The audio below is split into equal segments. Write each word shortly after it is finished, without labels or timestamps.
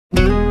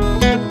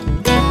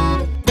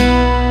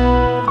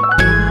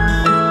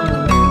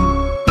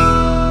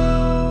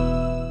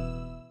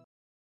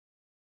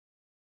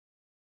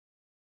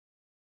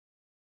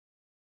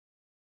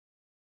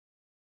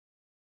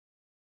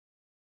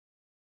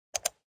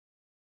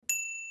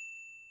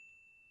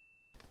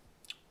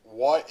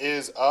What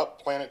is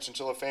up, Planet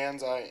Chinchilla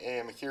fans? I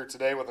am here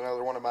today with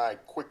another one of my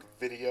quick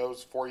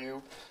videos for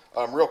you.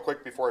 Real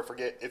quick before I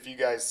forget, if you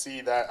guys see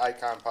that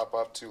icon pop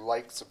up to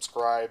like,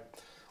 subscribe,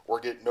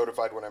 or get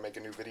notified when I make a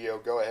new video,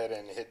 go ahead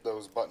and hit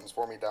those buttons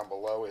for me down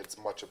below. It's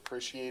much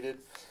appreciated.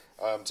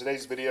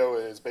 Today's video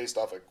is based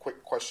off a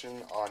quick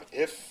question on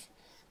if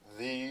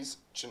these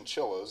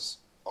chinchillas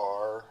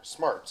are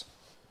smart.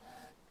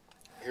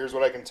 Here's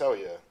what I can tell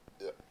you.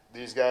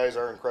 These guys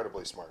are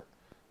incredibly smart.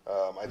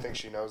 I think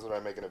she knows that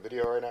I'm making a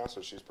video right now, so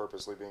she's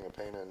purposely being a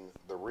pain in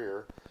the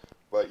rear.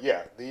 But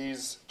yeah,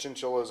 these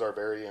chinchillas are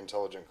very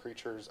intelligent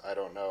creatures. I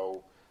don't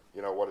know,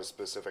 what a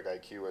specific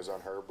IQ is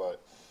on her,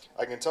 but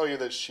I can tell you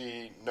that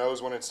she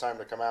knows when it's time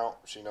to come out.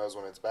 She knows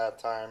when it's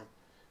bath time.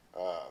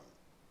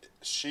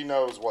 She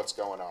knows what's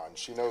going on.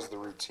 She knows the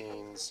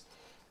routines.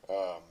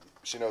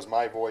 She knows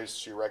my voice.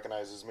 She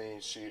recognizes me.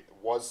 She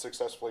was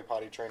successfully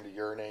potty trained to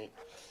urinate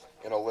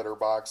in a litter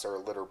box or a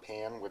litter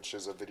pan, which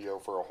is a video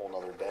for a whole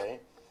nother day.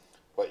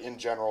 But in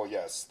general,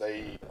 yes,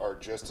 they are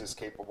just as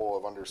capable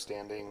of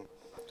understanding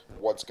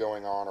what's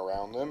going on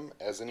around them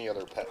as any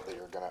other pet that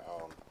you're going to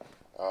own.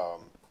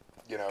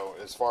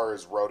 As far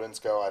as rodents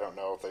go, I don't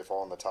know if they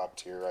fall in the top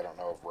tier. I don't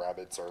know if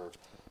rabbits are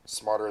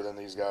smarter than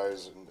these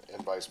guys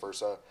and vice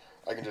versa.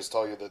 I can just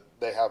tell you that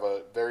they have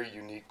a very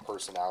unique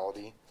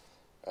personality,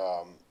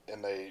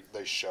 and they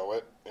show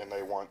it, and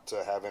they want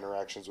to have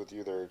interactions with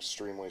you. They're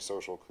extremely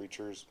social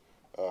creatures.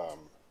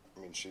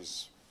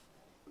 She's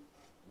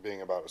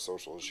being about as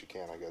social as she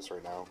can, I guess,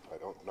 right now. I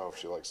don't know if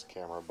she likes the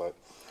camera, but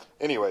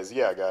anyways,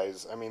 yeah,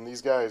 guys.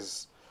 These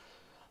guys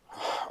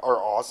are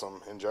awesome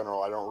in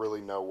general. I don't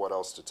really know what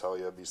else to tell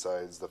you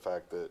besides the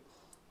fact that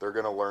they're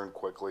going to learn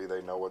quickly.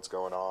 They know what's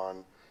going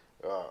on.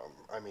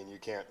 You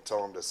can't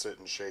tell them to sit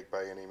and shake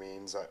by any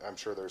means. I'm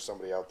sure there's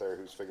somebody out there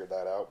who's figured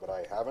that out, but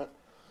I haven't.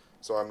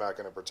 So I'm not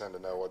going to pretend to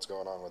know what's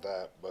going on with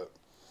that. But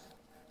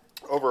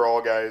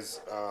overall, guys,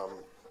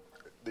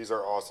 these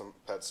are awesome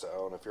pets to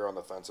own. If you're on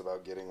the fence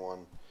about getting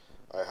one,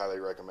 I highly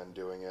recommend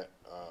doing it.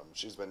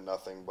 She's been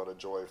nothing but a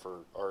joy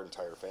for our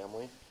entire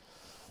family.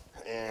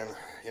 And,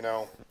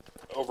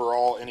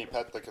 overall, any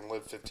pet that can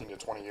live 15 to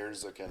 20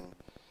 years that can,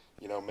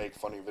 make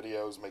funny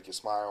videos, make you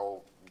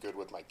smile, good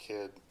with my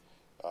kid.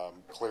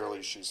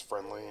 Clearly, she's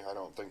friendly. I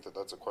don't think that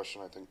that's a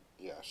question. I think,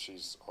 yeah,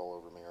 she's all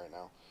over me right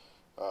now.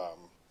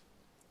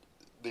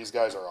 These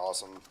guys are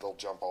awesome. They'll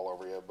jump all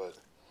over you, but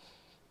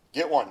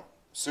get one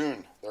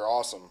soon. They're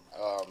awesome.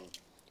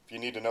 If you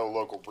need to know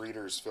local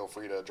breeders, feel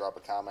free to drop a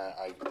comment.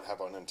 I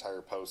have an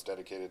entire post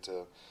dedicated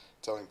to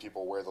telling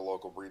people where the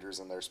local breeders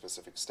in their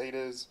specific state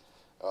is.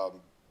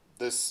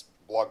 This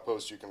blog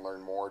post, you can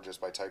learn more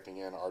just by typing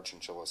in "Are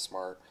Chinchillas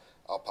Smart?"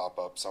 I'll pop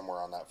up somewhere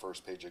on that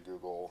first page of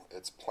Google.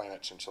 It's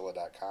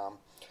planetchinchilla.com.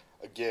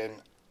 Again,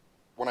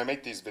 when I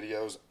make these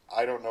videos,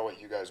 I don't know what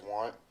you guys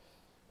want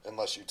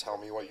unless you tell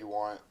me what you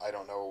want. I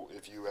don't know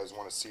if you guys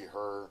want to see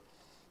her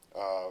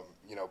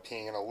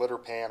peeing in a litter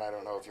pan. I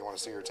don't know if you want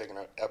to see her taking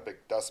an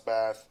epic dust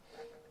bath.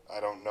 I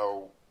don't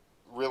know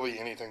really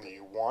anything that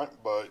you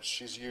want, but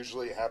she's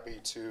usually happy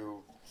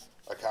to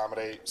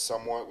accommodate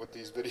somewhat with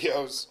these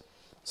videos.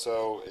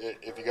 So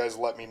if you guys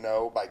let me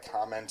know by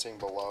commenting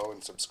below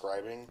and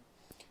subscribing,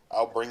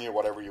 I'll bring you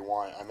whatever you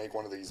want. I make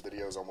one of these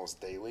videos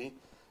almost daily,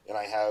 and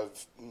I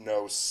have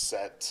no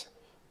set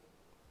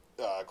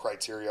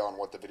criteria on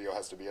what the video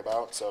has to be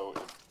about. So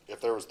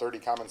if there was 30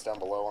 comments down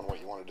below on what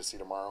you wanted to see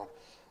tomorrow,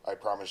 I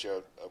promise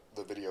you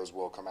the videos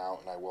will come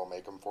out and I will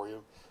make them for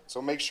you.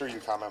 So make sure you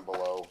comment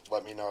below.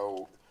 Let me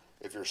know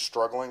if you're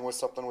struggling with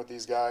something with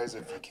these guys,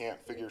 if you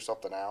can't figure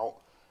something out.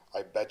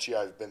 I bet you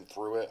I've been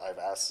through it. I've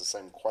asked the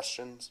same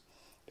questions,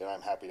 and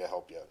I'm happy to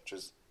help you.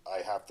 Just I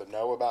have to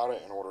know about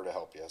it in order to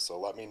help you. So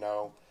let me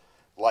know.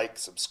 Like,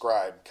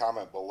 subscribe,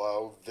 comment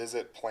below.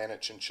 Visit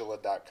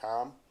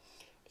planetchinchilla.com,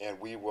 and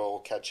we will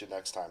catch you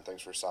next time.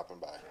 Thanks for stopping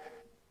by.